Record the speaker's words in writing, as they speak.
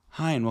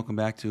Hi, and welcome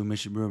back to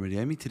Mishnah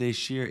Berurah. Today's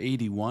Shir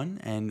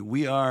 81, and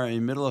we are in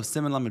the middle of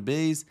Siman Lamed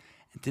Beis,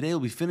 and today we'll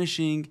be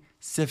finishing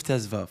Sif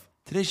Tezvav.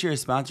 Today's Shir is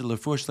sponsored by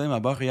L'Refuah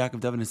Shlema Abacha Yaakov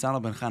David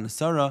Nisana ben Chana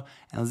Sarah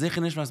and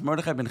L'Zichin Nishmas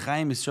Mordechai ben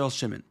Chaim Yisrael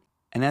Shimon.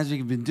 And as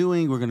we've been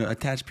doing, we're going to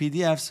attach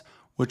PDFs,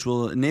 which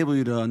will enable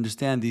you to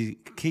understand the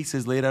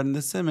cases laid out in the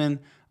Siman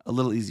a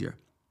little easier.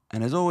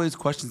 And as always,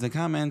 questions and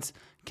comments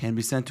can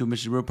be sent to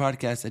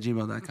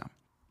mishnahberurah@gmail.com.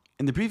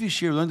 In the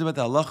previous year, we learned about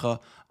the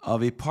halacha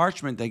of a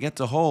parchment that gets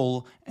a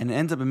hole and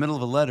ends up in the middle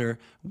of a letter.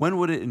 When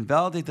would it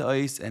invalidate the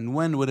ice and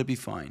when would it be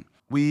fine?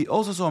 We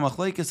also saw a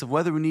machlekes of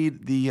whether we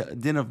need the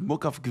din of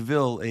mukaf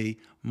gvil, a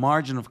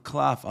margin of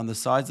klaf on the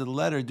sides of the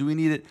letter. Do we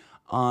need it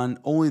on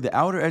only the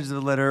outer edge of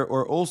the letter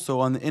or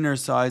also on the inner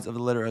sides of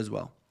the letter as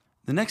well?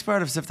 The next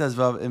part of Sif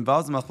Tezvav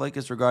involves the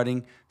machlekes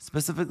regarding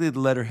specifically the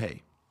letter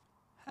Hey.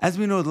 As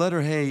we know, the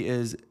letter Hey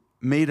is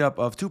made up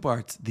of two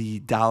parts,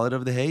 the dalet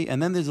of the hay,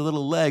 and then there's a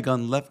little leg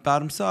on the left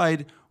bottom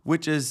side,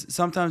 which is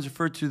sometimes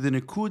referred to the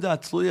nekuda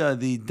tluya,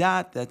 the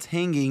dot that's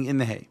hanging in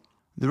the hay.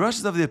 The Rosh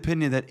is of the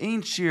opinion that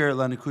ain't shear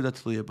la nekuda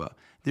tluya ba.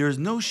 There is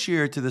no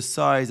shear to the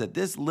size that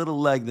this little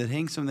leg that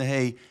hangs from the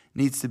hay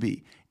needs to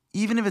be.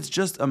 Even if it's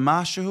just a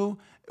mashahu,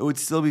 it would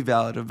still be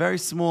valid, a very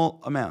small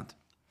amount.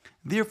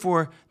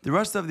 Therefore, the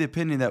Rosh is of the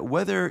opinion that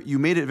whether you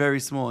made it very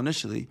small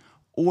initially,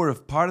 or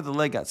if part of the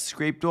leg got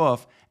scraped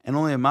off and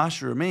only a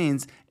masha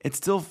remains, it's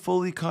still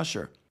fully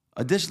kosher.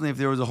 Additionally, if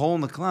there was a hole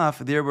in the klaf,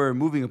 thereby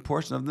removing a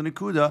portion of the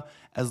nekuda,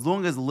 as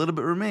long as a little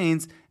bit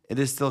remains, it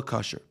is still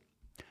kosher.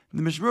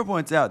 The Mishnah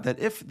points out that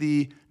if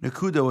the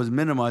nekuda was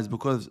minimized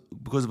because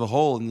of a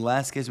hole in the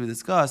last case we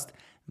discussed,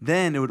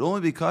 then it would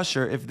only be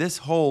kosher if this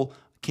hole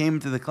came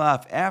into the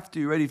klaf after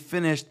you already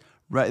finished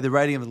the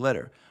writing of the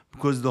letter,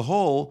 because the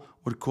hole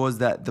would cause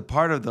that the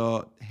part of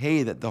the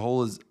hay that the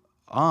hole is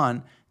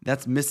on,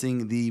 that's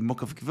missing the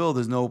mukaf kivil.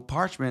 There's no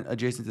parchment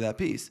adjacent to that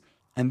piece.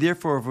 And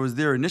therefore, if it was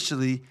there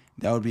initially,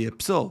 that would be a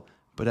psul.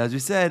 But as we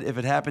said, if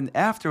it happened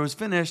after it was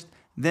finished,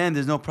 then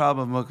there's no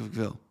problem of mukaf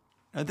kivil.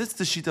 Now this is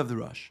the sheet of the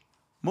Rosh.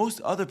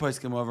 Most other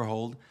poskim however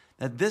hold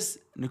that this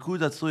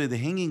nekuda tluya, the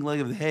hanging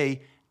leg of the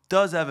hay,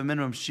 does have a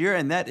minimum shear,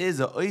 and that is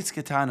a ois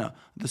ketana,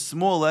 the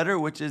small letter,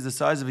 which is the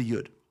size of a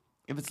yud.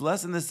 If it's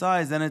less than this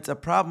size, then it's a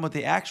problem with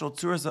the actual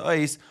tzuras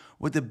ois,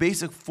 with the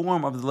basic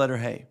form of the letter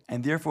hay,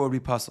 and therefore it would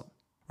be puzzle.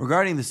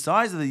 Regarding the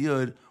size of the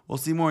yud, we'll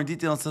see more in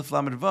detail in Sif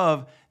Lamed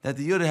Vav that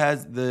the yud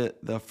has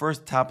the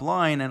first top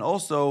line and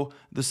also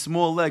the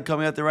small leg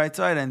coming out the right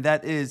side, and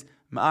that is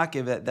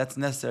ma'akev, that's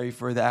necessary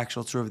for the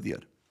actual tzur of the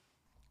yud.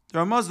 The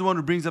Ramah is the one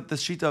who brings up the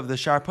shita of the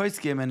Shar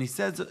Poskim, and he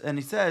says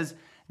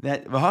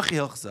that v'hachi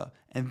hilchsa,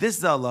 and this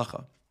is the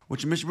halacha,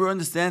 which Mishnah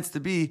understands to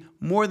be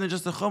more than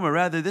just a chumrah.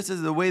 Rather, this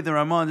is the way the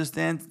Ramah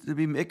understands to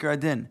be mikra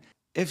adin.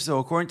 If so,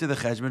 according to the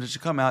Cheshbon, it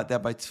should come out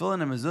that by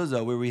Tefillin and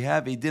Mezuzah, where we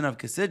have a din of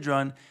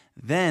Kesidron,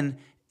 then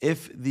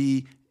if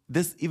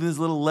this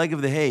little leg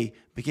of the hay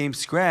became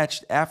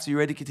scratched after you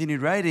already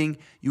continued writing,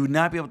 you would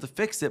not be able to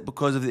fix it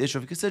because of the issue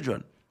of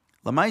Kesidron.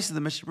 Lamaisa,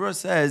 the Mishnah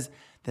says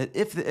that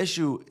if the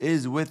issue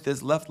is with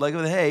this left leg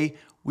of the hay,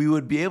 we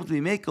would be able to be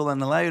makel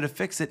and allow you to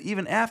fix it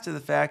even after the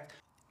fact,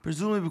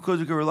 presumably because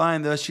we could rely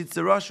on the Shitz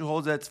Rosh who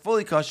holds that it's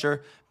fully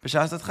kosher,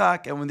 b'shas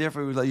atchak, and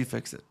therefore we would let you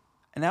fix it.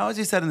 And now, as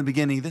you said in the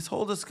beginning, this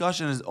whole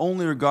discussion is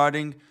only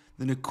regarding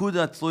the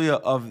nekuda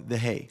tluya of the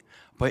hay.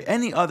 By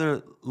any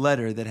other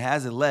letter that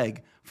has a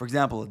leg, for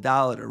example, a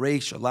dalet, a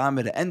reish, a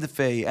lamed, a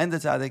endefei,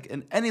 endatzadik,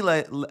 and any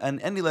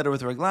letter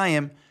with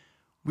raglayim,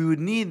 we would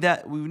need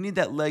that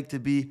leg to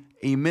be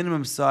a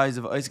minimum size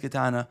of ois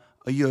ketana,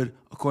 a yud,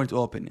 according to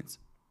all opinions.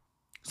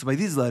 So by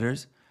these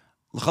letters,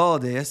 l'chol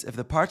hadeis, if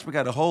the parchment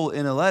got a hole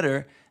in a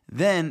letter,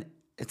 then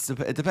it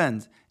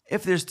depends.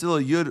 If there's still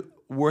a yud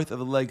worth of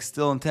a leg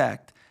still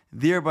intact,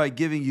 thereby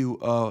giving you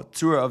a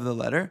tzura of the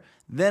letter,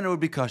 then it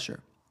would be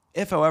kosher.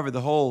 If, however,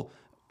 the hole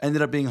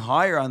ended up being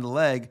higher on the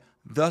leg,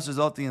 thus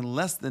resulting in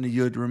less than a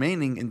yud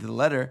remaining into the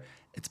letter,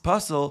 it's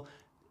puzzle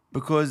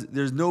because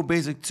there's no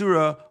basic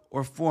tzura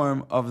or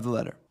form of the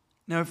letter.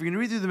 Now, if you're going to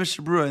read through the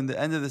Mishnah Berurah in the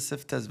end of the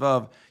Sif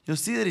Tezvav, you'll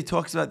see that he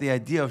talks about the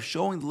idea of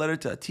showing the letter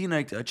to a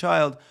teenage, to a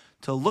child,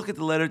 to look at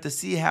the letter to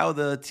see how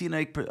the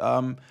teenage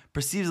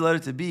perceives the letter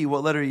to be,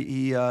 what letter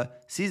he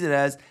sees it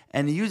as,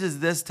 and he uses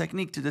this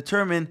technique to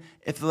determine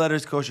if the letter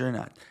is kosher or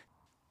not.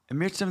 And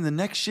Mir Tzem, the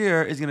next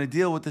shir is going to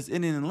deal with this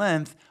Indian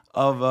length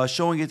of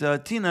showing it to a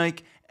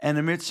teenage, and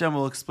Amir Tzem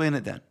will explain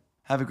it then.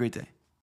 Have a great day.